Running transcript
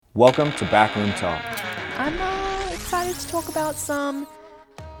Welcome to Backroom Talk. I'm excited to talk about some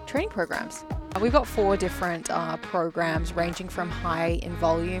training programs. We've got 4 different programs ranging from high in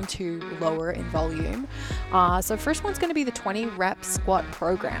volume to lower in volume. So first one's going to be the 20 rep squat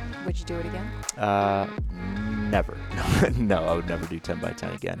program. Would you do it again? Never. No, I would never do 10 by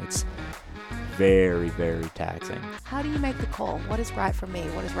 10 again. It's very, very taxing. How do you make the call? What is right for me?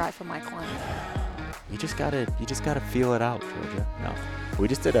 What is right for my client? You just gotta feel it out, Georgia. No, we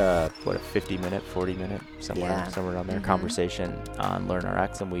just did a 50-minute, 40-minute, somewhere around there, conversation on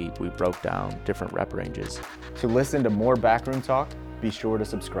LearnRx, and we broke down different rep ranges. To listen to more Backroom Talk, be sure to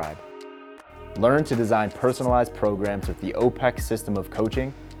subscribe. Learn to design personalized programs with the OPEX system of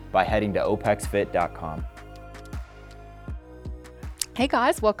coaching by heading to opexfit.com. Hey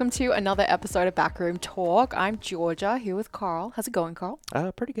guys, welcome to another episode of Backroom Talk. I'm Georgia here with Carl. How's it going, Carl?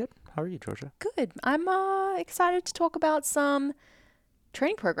 Pretty good. How are you, Georgia? Good. I'm excited to talk about some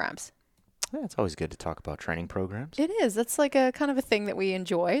training programs. Yeah, it's always good to talk about training programs. It is. That's like a kind of a thing that we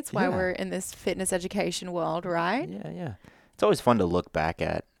enjoy. It's why we're in this fitness education world, right? Yeah. It's always fun to look back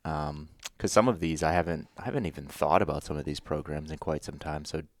at because some of these I haven't even thought about some of these programs in quite some time.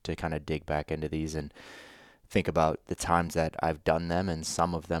 So to kind of dig back into these and think about the times that I've done them, and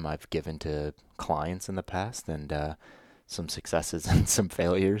some of them I've given to clients in the past, and some successes and some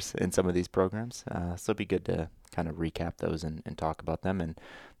failures in some of these programs. So it'd be good to kind of recap those and talk about them. And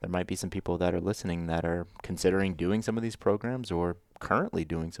there might be some people that are listening that are considering doing some of these programs or currently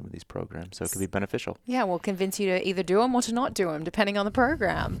doing some of these programs. So it could be beneficial. Yeah, we'll convince you to either do them or to not do them, depending on the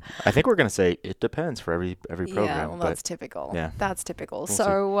program. I think we're going to say it depends for every program. Yeah, well, that's typical. Yeah. That's typical.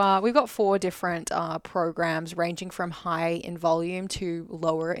 So we've got 4 different programs ranging from high in volume to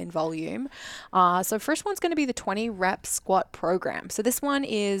lower in volume. So first one's going to be the 20 rep squat program. So this one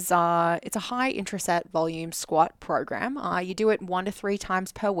is, it's a high intraset volume squat program. You do it 1 to 3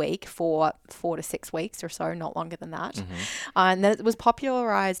 times per week for 4 to 6 weeks or so, not longer than that. Mm-hmm. And then it was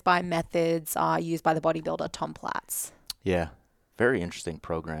popularized by methods used by the bodybuilder Tom Platz. Yeah, very interesting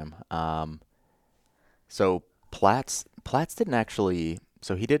program. So Platz didn't actually,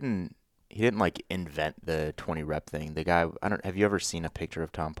 so he didn't like invent the 20 rep thing. The guy, have you ever seen a picture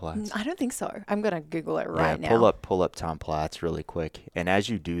of Tom Platz? I don't think so. I'm going to Google it right now. Pull up Tom Platz really quick. And as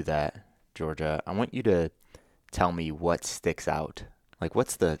you do that, Georgia, I want you to tell me what sticks out. Like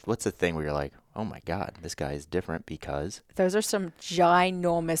what's the thing where you're like, oh my God, this guy is different because those are some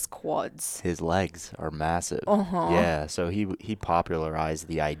ginormous quads. His legs are massive. Uh-huh. Yeah, so he popularized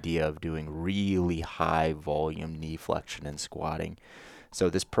the idea of doing really high volume knee flexion and squatting. So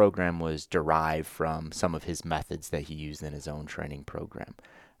this program was derived from some of his methods that he used in his own training program.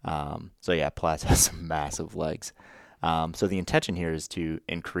 Platz has some massive legs. So the intention here is to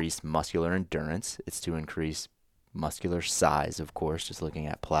increase muscular endurance. It's to increase muscular size, of course, just looking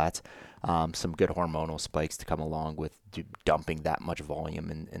at Platz. Some good hormonal spikes to come along with dumping that much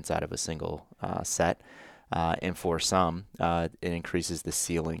volume inside of a single set. And for some, it increases the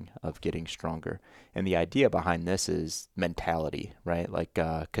ceiling of getting stronger. And the idea behind this is mentality, right? Like,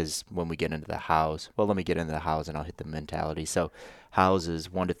 because when we get into the hows, let me get into the hows and I'll hit the mentality. So hows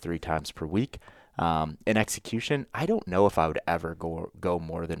is 1 to 3 times per week. In execution, I don't know if I would ever go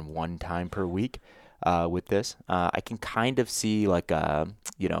more than 1 time per week. With this, I can kind of see like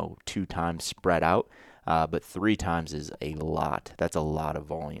 2 times spread out, but 3 times is a lot. That's a lot of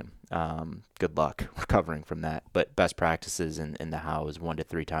volume. Good luck recovering from that. But best practices in the how is 1 to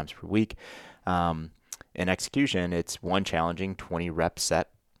 3 times per week. In execution, it's 1 challenging 20 rep set,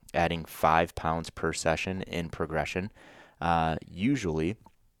 adding 5 pounds per session in progression. Usually.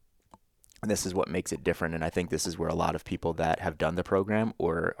 And this is what makes it different, and I think this is where a lot of people that have done the program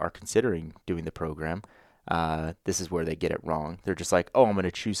or are considering doing the program, this is where they get it wrong. They're just like, oh, I'm going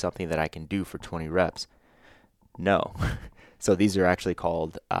to choose something that I can do for 20 reps. No. So these are actually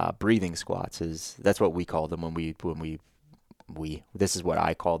called breathing squats. That's what we call them when we this is what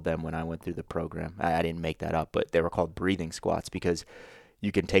I called them when I went through the program. I didn't make that up, but they were called breathing squats because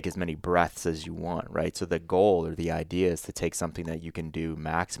you can take as many breaths as you want, right? So the goal or the idea is to take something that you can do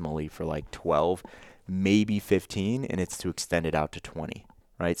maximally for like 12, maybe 15, and it's to extend it out to 20,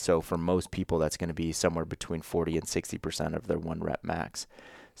 right? So for most people, that's going to be somewhere between 40 and 60% of their 1 rep max.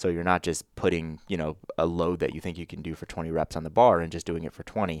 So you're not just putting, a load that you think you can do for 20 reps on the bar and just doing it for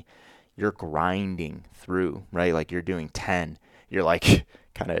 20. You're grinding through, right? Like you're doing 10. You're like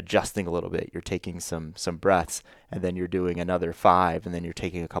kind of adjusting a little bit. You're taking some breaths, and then you're doing another 5, and then you're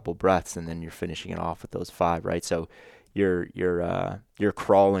taking a couple breaths, and then you're finishing it off with those 5, right? So you're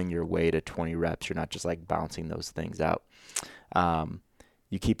crawling your way to 20 reps. You're not just like bouncing those things out.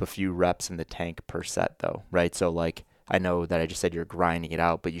 You keep a few reps in the tank per set though, right? So like I know that I just said you're grinding it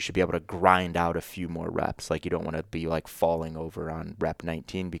out, but you should be able to grind out a few more reps. Like, you don't want to be like falling over on rep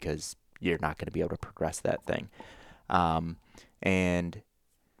 19 because you're not going to be able to progress that thing. And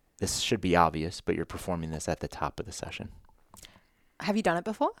this should be obvious, but you're performing this at the top of the session. Have you done it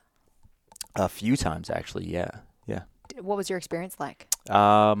before? A few times, actually. Yeah. What was your experience like?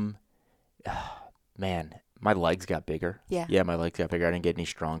 Man, my legs got bigger. Yeah. Yeah, my legs got bigger. I didn't get any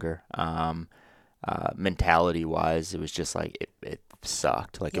stronger. Mentality wise, it was just like it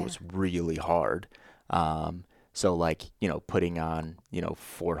sucked. Like, it was really hard. So like, putting on,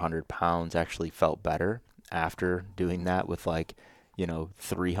 400 pounds actually felt better after doing that with like,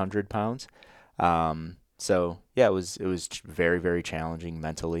 300 pounds. So yeah, it was very, very challenging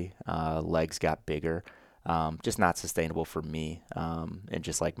mentally. Legs got bigger. Just not sustainable for me. And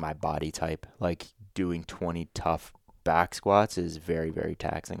just like my body type, like doing 20 tough back squats is very, very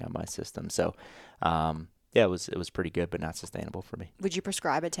taxing on my system. So, yeah, it was pretty good, but not sustainable for me. Would you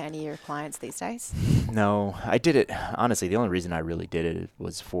prescribe it to any of your clients these days? No, I did it. Honestly, the only reason I really did it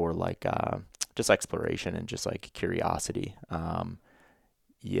was for like, just exploration and just like curiosity.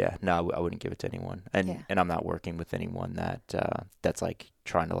 Yeah, no, I wouldn't give it to anyone, and I'm not working with anyone that's like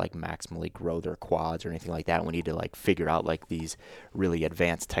trying to like maximally grow their quads or anything like that. We need to like figure out like these really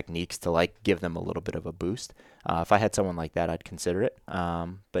advanced techniques to like give them a little bit of a boost. If I had someone like that, I'd consider it.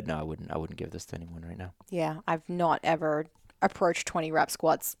 But no, I wouldn't give this to anyone right now. Yeah, I've not ever approached 20 rep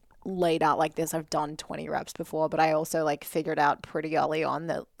squats laid out like this. I've done 20 reps before, but I also like figured out pretty early on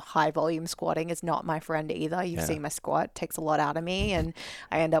that high volume squatting is not my friend either. You've seen my squat, it takes a lot out of me, and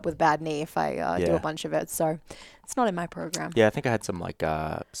I end up with bad knee if I do a bunch of it. So it's not in my program. Yeah, I think I had some like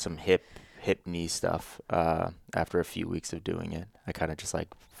some hip knee stuff after a few weeks of doing it. I kind of just like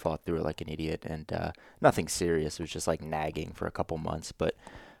fought through it like an idiot, and nothing serious. It was just like nagging for a couple months, but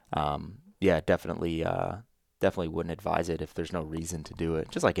yeah, definitely wouldn't advise it if there's no reason to do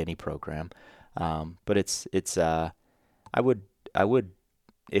it, just like any program. But it's I would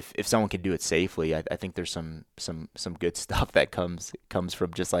if someone can do it safely, I think there's some good stuff that comes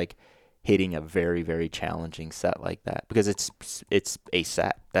from just like hitting a very, very challenging set like that, because it's a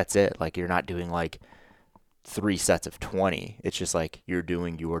set. That's it. Like, you're not doing like 3 sets of 20. It's just like you're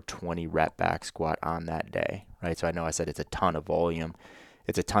doing your 20 rep back squat on that day, right? So I know I said it's a ton of volume.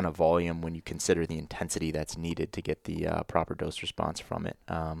 It's a ton of volume when you consider the intensity that's needed to get the proper dose response from it.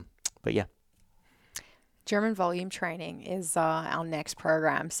 But yeah. German volume training is our next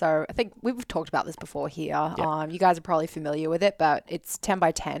program. So I think we've talked about this before here. Yeah. You guys are probably familiar with it, but it's 10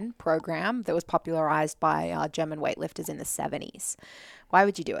 by 10 program that was popularized by German weightlifters in the 70s. Why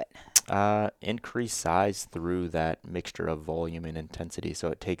would you do it? Increase size through that mixture of volume and intensity. So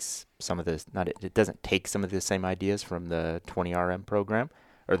it takes some of this, it doesn't take some of the same ideas from the 20 RM program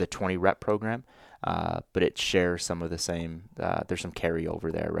or the 20 rep program, but it shares some of the same, there's some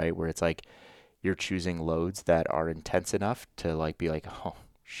carryover there, right? Where it's like, you're choosing loads that are intense enough to like be like, oh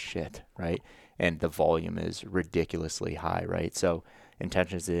shit, right? And the volume is ridiculously high, right? So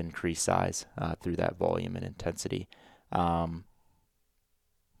intention is to increase size through that volume and intensity. Yeah,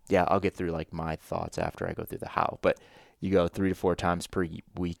 I'll get through like my thoughts after I go through the how, but you go 3 to 4 times per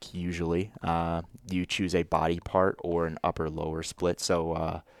week usually. You choose a body part or an upper lower split.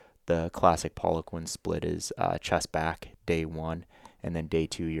 So the classic Poliquin split is chest back day 1. And then day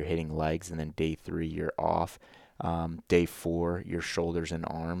 2, you're hitting legs. And then day 3, you're off. Day 4, your shoulders and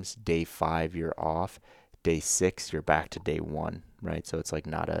arms. Day 5, you're off. Day 6, you're back to day 1, right? So it's like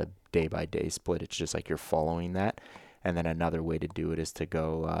not a day-by-day split. It's just like you're following that. And then another way to do it is to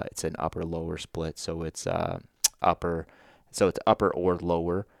go, it's an upper-lower split. So it's upper or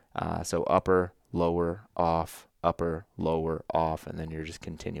lower. So upper, lower, off, upper, lower, off. And then you're just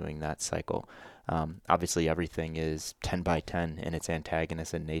continuing that cycle. Obviously, everything is 10 by 10 in its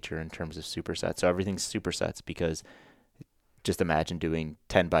antagonist in nature in terms of supersets. So everything's supersets, because just imagine doing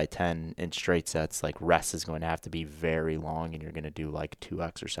 10 by 10 in straight sets. Like, rest is going to have to be very long, and you're going to do like 2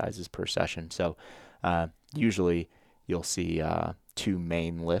 exercises per session. So usually you'll see 2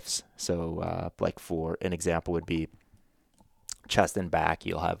 main lifts. So like for an example would be chest and back.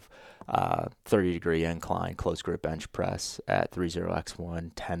 You'll have 30-degree incline, close grip bench press at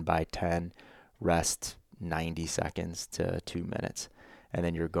 30x1, 10 by 10. Rest 90 seconds to 2 minutes. And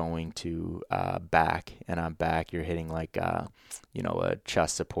then you're going to back, and on back you're hitting like a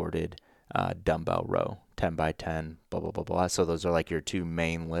chest supported dumbbell row, 10 by 10, blah blah blah blah. So those are like your 2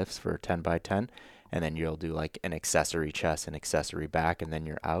 main lifts for 10 by 10, and then you'll do like an accessory chest and accessory back, and then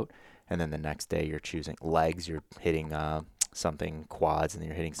you're out. And then the next day you're choosing legs, you're hitting something quads, and then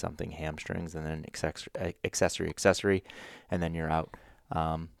you're hitting something hamstrings, and then accessory, and then you're out.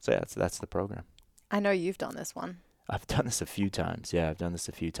 So yeah, that's the program. I know you've done this one. I've done this a few times. Yeah, I've done this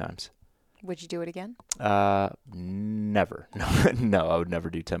a few times. Would you do it again? Never. No, I would never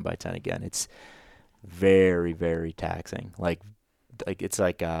do 10 by 10 again. It's very, very taxing. Like it's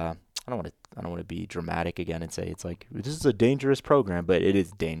like I don't want to be dramatic again and say it's like this is a dangerous program, but it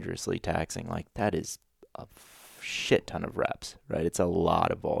is dangerously taxing. Like that is a shit ton of reps, right? It's a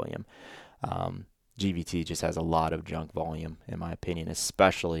lot of volume. GVT just has a lot of junk volume, in my opinion,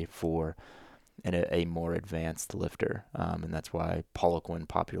 especially for a more advanced lifter. And that's why Poliquin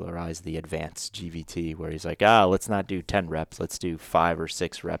popularized the advanced GVT, where he's like, let's not do 10 reps. Let's do 5 or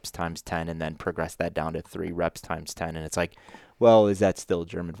 6 reps times 10 and then progress that down to 3 reps times 10. And it's like, well, is that still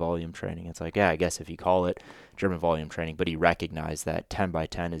German volume training? It's like, yeah, I guess if you call it German volume training, but he recognized that 10 by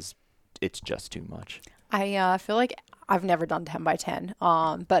 10 it's just too much. I feel like I've never done 10 by 10,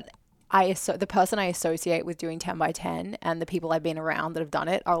 but the person I associate with doing 10 by 10 and the people I've been around that have done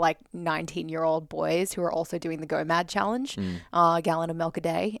it are like 19-year-old boys who are also doing the Go Mad challenge, a gallon of milk a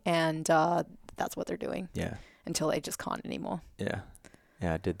day. And that's what they're doing. Yeah. Until they just can't anymore. Yeah.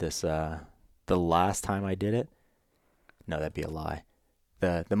 Yeah. I did this, the last time I did it. No, that'd be a lie.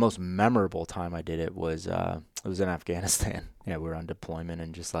 The most memorable time I did it was in Afghanistan. Yeah. We were on deployment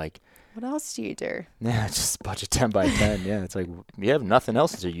and just like, what else do you do? Yeah, just a bunch of 10 by 10. Yeah, it's like you have nothing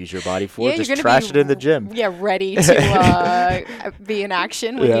else to use your body for. Yeah, just trash it in the gym. Yeah, ready to be in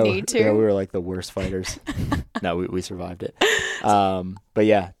action when you need to. Yeah, we were like the worst fighters. No, we survived it. But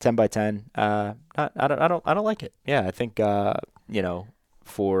yeah, 10 by 10. I don't like it. Yeah, I think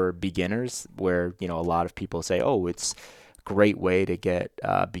for beginners, where a lot of people say, oh, it's a great way to get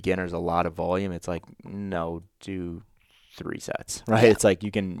beginners a lot of volume. It's like, no, do 3 sets, right? Yeah. It's like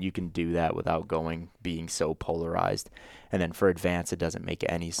you can do that without being so polarized. And then for advanced, it doesn't make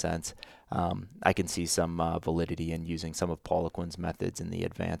any sense. I can see some validity in using some of Poliquin's methods in the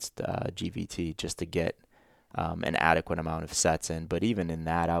advanced GVT just to get an adequate amount of sets in. But even in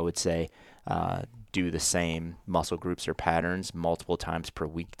that, I would say do the same muscle groups or patterns multiple times per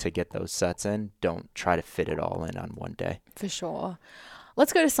week to get those sets in. Don't try to fit it all in on one day. For sure.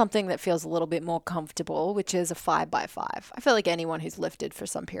 Let's go to something that feels a little bit more comfortable, which is a 5 by 5. I feel like anyone who's lifted for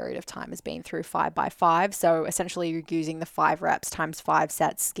some period of time has been through 5 by 5. So essentially you're using the 5 reps times 5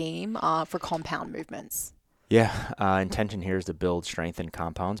 sets scheme for compound movements. Yeah. Intention here is to build strength in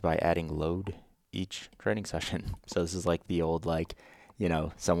compounds by adding load each training session. So this is like the old,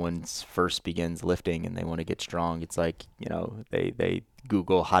 someone first begins lifting and they want to get strong. It's like, they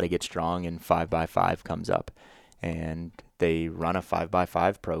Google how to get strong and 5 by 5 comes up. And they run a 5 by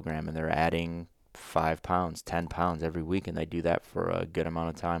 5 program and they're adding 5 pounds, 10 pounds every week. And they do that for a good amount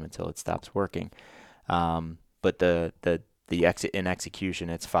of time until it stops working. But in execution,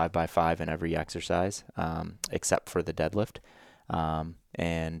 it's 5 by 5 in every exercise, except for the deadlift.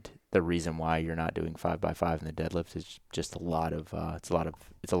 And the reason why you're not doing 5 by 5 in the deadlift is just a lot of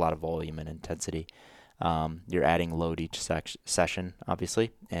volume and intensity. You're adding load each session,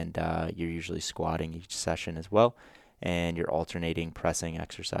 obviously, and you're usually squatting each session as well, and you're alternating pressing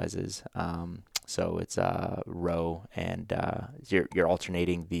exercises. So it's row, and you're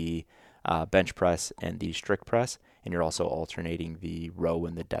alternating the bench press and the strict press, and you're also alternating the row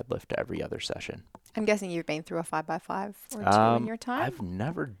and the deadlift every other session. I'm guessing you've been through a 5 by 5 or 2 in your time? I've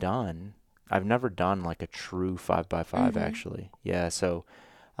never done like a true 5 by 5 actually. Yeah, so.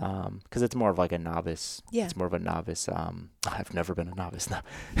 Because it's more of like a novice. Yeah. It's more of a novice. I've never been a novice. No.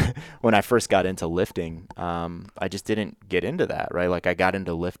 When I first got into lifting, I just didn't get into that, right? Like I got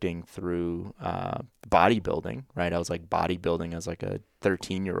into lifting through bodybuilding, right? I was like bodybuilding as like a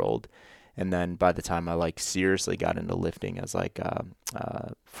 13-year-old. And then by the time I seriously got into lifting as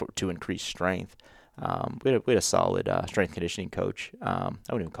to increase strength, we had a solid strength conditioning coach. I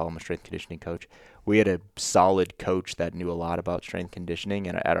wouldn't even call him a strength conditioning coach. We had a solid coach that knew a lot about strength conditioning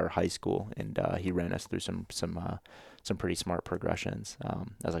at our high school, and he ran us through some pretty smart progressions.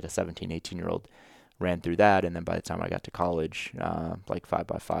 As like a 17, 18-year-old, ran through that, and then by the time I got to college, 5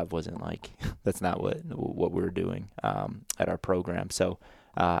 by 5 wasn't that's not what we were doing at our program. So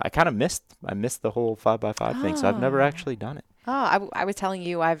I kind of missed the whole 5 by 5 thing. So I've never actually done it. Oh, I was telling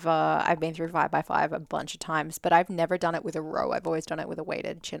you, I've been through 5 by 5 a bunch of times, but I've never done it with a row. I've always done it with a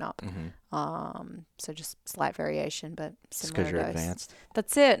weighted chin up. So just slight variation, but similar. Because you're advanced.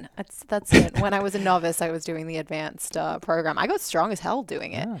 That's it. That's it. When I was a novice, I was doing the advanced program. I got strong as hell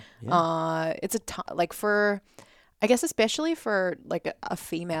doing it. Yeah. It's I guess especially for a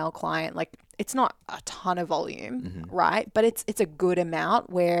female client, it's not a ton of volume, right? But it's a good amount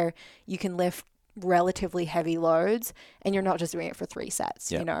where you can lift relatively heavy loads and you're not just doing it for 3 sets.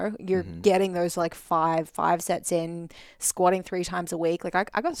 You're getting those five sets in, squatting 3 times a week.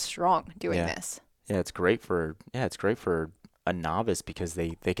 I got strong doing this. it's great for a novice because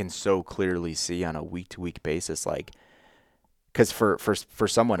they can so clearly see on a week to week basis, like, because for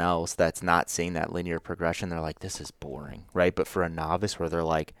someone else that's not seeing that linear progression, they're like, this is boring, right? But for a novice where they're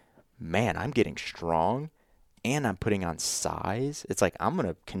like, man, I'm getting strong and I'm putting on size, it's like, I'm going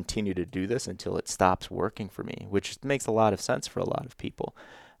to continue to do this until it stops working for me, which makes a lot of sense for a lot of people.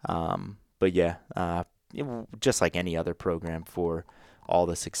 But yeah, just like any other program, for all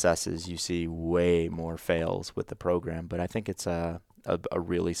the successes, you see way more fails with the program. But I think it's a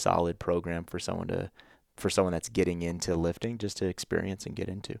really solid program for someone that's getting into lifting, just to experience and get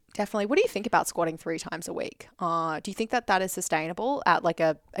into. Definitely. What do you think about squatting 3 times a week? Do you think that is sustainable at like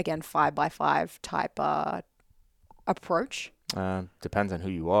a, again, 5x5 type approach? Depends on who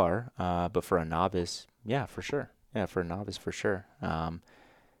you are. But for a novice, yeah, for sure. Yeah, for a novice, for sure.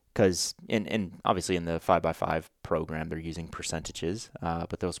 Because obviously in the 5x5 program, they're using percentages,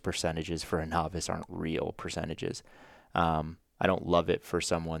 but those percentages for a novice aren't real percentages. I don't love it for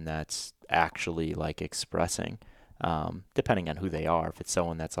someone that's actually like expressing, depending on who they are. If it's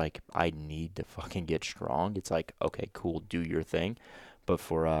someone that's like, I need to fucking get strong, it's like, okay, cool, do your thing. But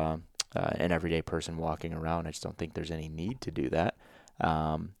for an everyday person walking around, I just don't think there's any need to do that.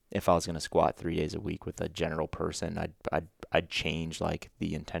 If I was going to squat 3 days a week with a general person, I'd change like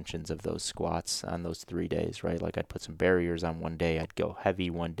the intentions of those squats on those 3 days, right? Like I'd put some barriers on one day, I'd go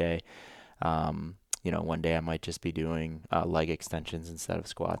heavy one day. One day I might just be doing leg extensions instead of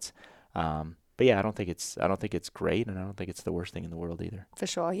squats. But yeah, I don't think it's great, and I don't think it's the worst thing in the world either. For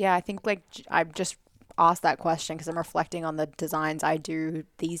sure. Yeah, I think like I've just asked that question because I'm reflecting on the designs I do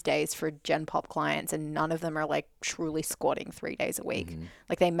these days for Gen Pop clients, and none of them are like truly squatting 3 days a week. Mm-hmm.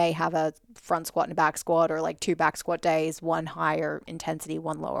 Like they may have a front squat and a back squat, or like 2 back squat days, 1 higher intensity,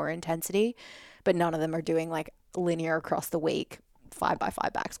 1 lower intensity, but none of them are doing like linear across the week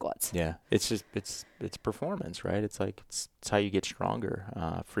 5x5 back squats. Yeah, it's just it's performance, right? It's like it's how you get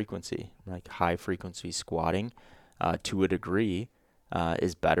stronger. Frequency, like high frequency squatting, to a degree,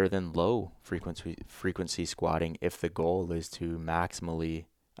 is better than low frequency squatting if the goal is to maximally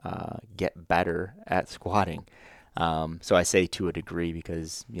get better at squatting. So I say to a degree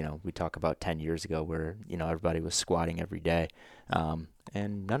because, we talk about 10 years ago where, everybody was squatting every day.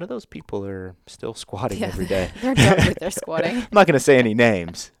 And none of those people are still squatting every day. They're done with their squatting. I'm not going to say any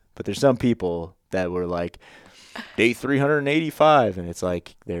names, but there's some people that were like day 385, and it's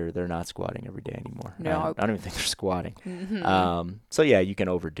like they're not squatting every day anymore. No. I don't even think they're squatting. Mm-hmm. So yeah, you can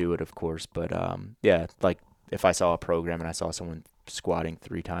overdo it, of course, but yeah, like if I saw a program and I saw someone squatting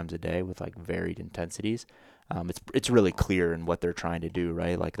 3 times a day with like varied intensities, it's really clear in what they're trying to do,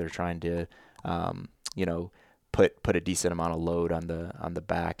 right? Like they're trying to put a decent amount of load on the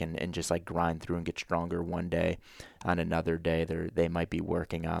back and just like grind through and get stronger one day. On another day, they might be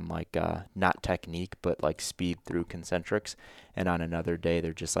working on like not technique, but like speed through concentrics. And on another day,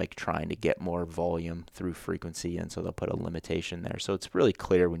 they're just like trying to get more volume through frequency, and so they'll put a limitation there. So it's really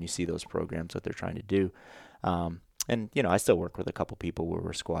clear when you see those programs what they're trying to do. And I still work with a couple people where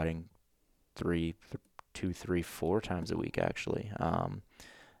we're squatting 2, 3, 4 times a week actually.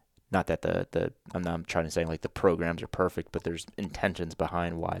 Not that I'm not trying to say like the programs are perfect, but there's intentions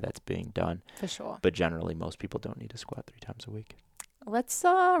behind why that's being done. For sure. But generally, most people don't need to squat 3 times a week. Let's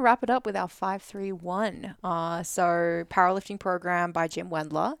wrap it up with our 5-3-1. So powerlifting program by Jim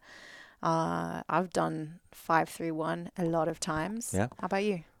Wendler. I've done 5-3-1 a lot of times. Yeah. How about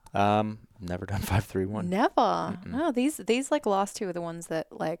you? Never done 5-3-1. Never. Mm-mm. No, these like last 2 are the ones that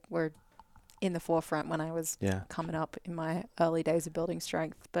like were in the forefront when I was coming up in my early days of building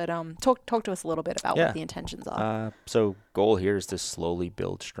strength. But talk to us a little bit about what the intentions are. So goal here is to slowly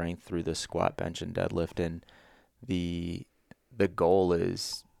build strength through the squat, bench, and deadlift. And the goal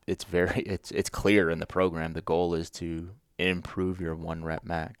is it's clear in the program. The goal is to improve your 1 rep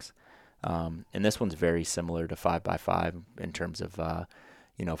max. And this one's very similar to 5x5 in terms of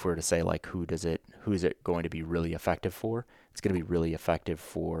if we were to say like who is it going to be really effective for? It's going to be really effective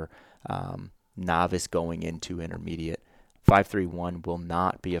for novice going into intermediate. 5-3-1 will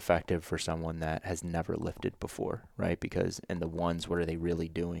not be effective for someone that has never lifted before, right? Because in the 1s, what are they really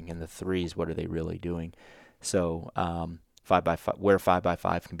doing? In the 3s, what are they really doing? So 5x5, where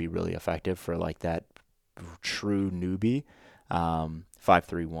 5x5 can be really effective for like that true newbie,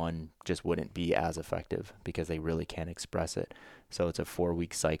 5-3-1 just wouldn't be as effective because they really can't express it. So it's a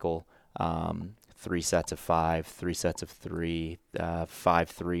 4-week cycle. 3 sets of 5, 3 sets of 3,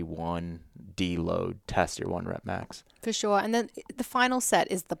 5-3-1, deload, test your 1 rep max. For sure. And then the final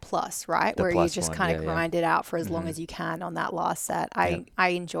set is the plus, right? The where plus you just one, kind of grind it out for as long Mhm. as you can on that last set. I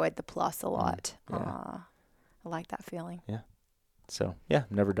enjoyed the plus a lot. I like that feeling. So yeah,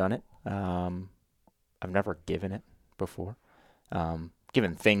 never done it. I've never given it before.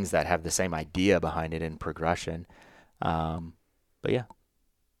 Given things that have the same idea behind it in progression. But yeah,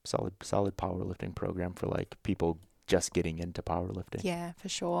 solid powerlifting program for like people just getting into powerlifting. Yeah, for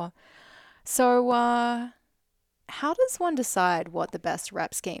sure. So, how does one decide what the best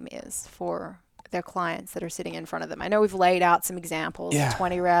rep scheme is for their clients that are sitting in front of them? I know we've laid out some examples,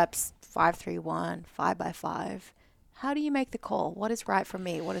 20 reps, 5-3-1, 5x5. How do you make the call? What is right for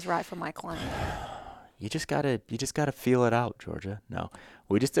me? What is right for my client? You just gotta feel it out, Georgia. No,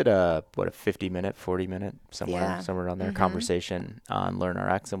 we just did a 50-minute, 40-minute, somewhere around there, conversation on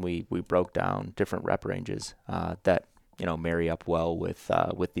LearnRx, and we broke down different rep ranges that marry up well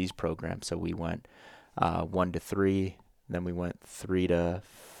with these programs. So we went 1 to 3, then we went 3 to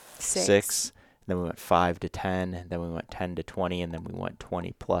 6, then we went 5 to 10, then we went 10 to 20, and then we went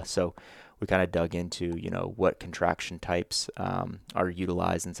 20 plus. So we kind of dug into, what contraction types are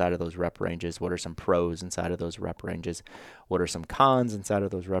utilized inside of those rep ranges. What are some pros inside of those rep ranges? What are some cons inside of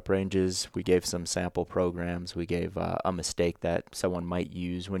those rep ranges? We gave some sample programs. We gave a mistake that someone might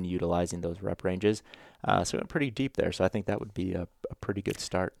use when utilizing those rep ranges. So we went pretty deep there. So I think that would be a pretty good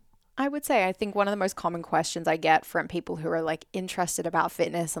start. I would say, I think one of the most common questions I get from people who are like interested about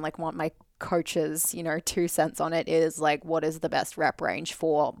fitness and like want my coaches, 2 cents on it is like, what is the best rep range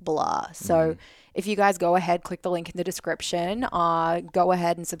for blah? So if you guys go ahead, click the link in the description, go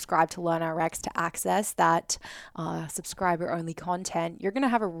ahead and subscribe to LearnRx to access that subscriber-only content. You're going to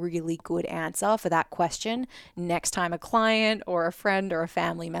have a really good answer for that question next time a client or a friend or a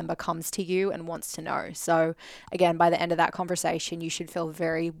family member comes to you and wants to know. So again, by the end of that conversation, you should feel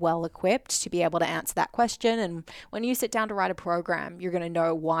very well equipped to be able to answer that question. And when you sit down to write a program, you're going to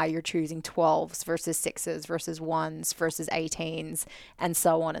know why you're choosing 12s versus 6s versus 1s versus 18s and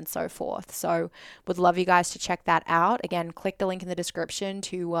so on and so forth. So would love you guys to check that out. Again, click the link in the description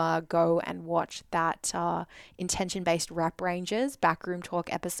to go and watch that intention-based rep ranges backroom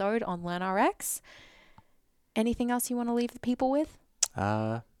talk episode on LearnRx. Anything else you want to leave the people with?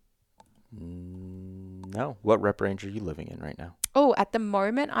 No. What rep range are you living in right now? Oh, at the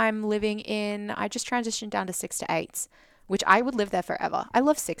moment I'm living in, I just transitioned down to 6 to 8s, which I would live there forever. I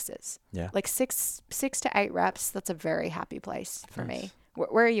love 6s. Yeah. Like 6 to 8 reps. That's a very happy place for me.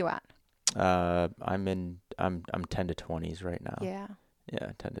 Where are you at? I'm 10 to 20s right now. Yeah.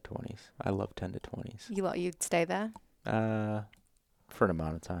 Yeah, 10 to 20s. I love 10 to 20s. You'd stay there? For an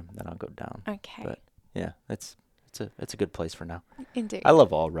amount of time, then I'll go down. Okay. But yeah, it's a good place for now. Indeed. I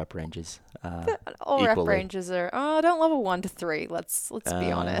love all rep ranges. All rep equally. ranges are. Oh, I don't love a 1 to 3. Let's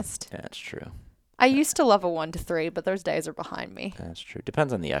be honest. Yeah, that's true. I used to love a 1 to 3, but those days are behind me. That's true.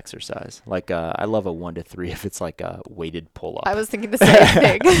 Depends on the exercise. Like I love a 1 to 3 if it's like a weighted pull up. I was thinking the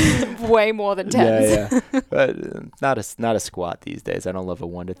same thing. Way more than 10s. Yeah. But not a squat these days. I don't love a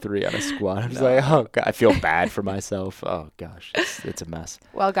 1 to 3 on a squat. I'm just like, oh God, I feel bad for myself. Oh gosh, it's a mess.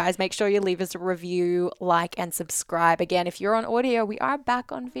 Well, guys, make sure you leave us a review, like, and subscribe. Again, if you're on audio, we are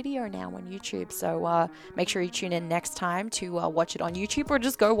back on video now on YouTube. So make sure you tune in next time to watch it on YouTube, or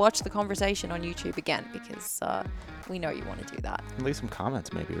just go watch the conversation on YouTube again, because we know you want to do that. Leave some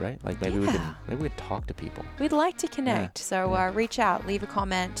comments, maybe, right? Like maybe we could talk to people. We'd like to connect. So reach out, leave a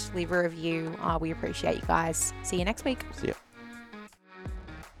comment, leave a review. We appreciate you guys. See you next week. See ya.